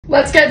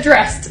Let's get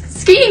dressed.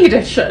 Skiing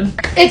edition.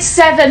 It's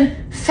 7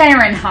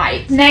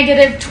 Fahrenheit,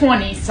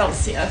 -20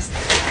 Celsius,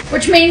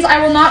 which means I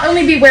will not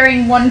only be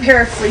wearing one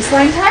pair of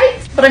fleece-lined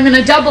tights, but I'm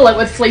gonna double it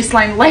with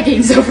fleece-lined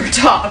leggings over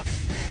top.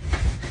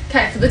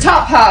 Okay, for the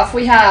top half,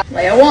 we have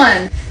layer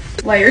 1,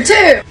 layer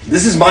 2.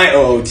 This is my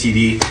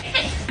OOTD.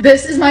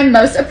 This is my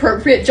most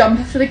appropriate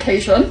jumper for the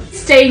occasion.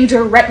 Staying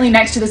directly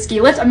next to the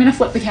ski lift, I'm gonna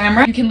flip the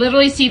camera. You can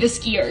literally see the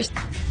skiers.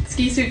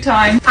 Ski suit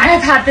time. I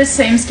have had this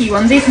same ski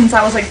onesie since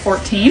I was like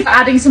 14.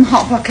 Adding some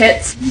hot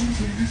pockets.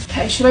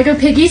 Okay, should I go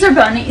piggies or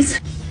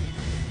bunnies?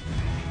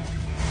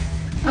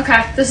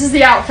 Okay, this is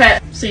the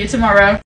outfit. See you tomorrow.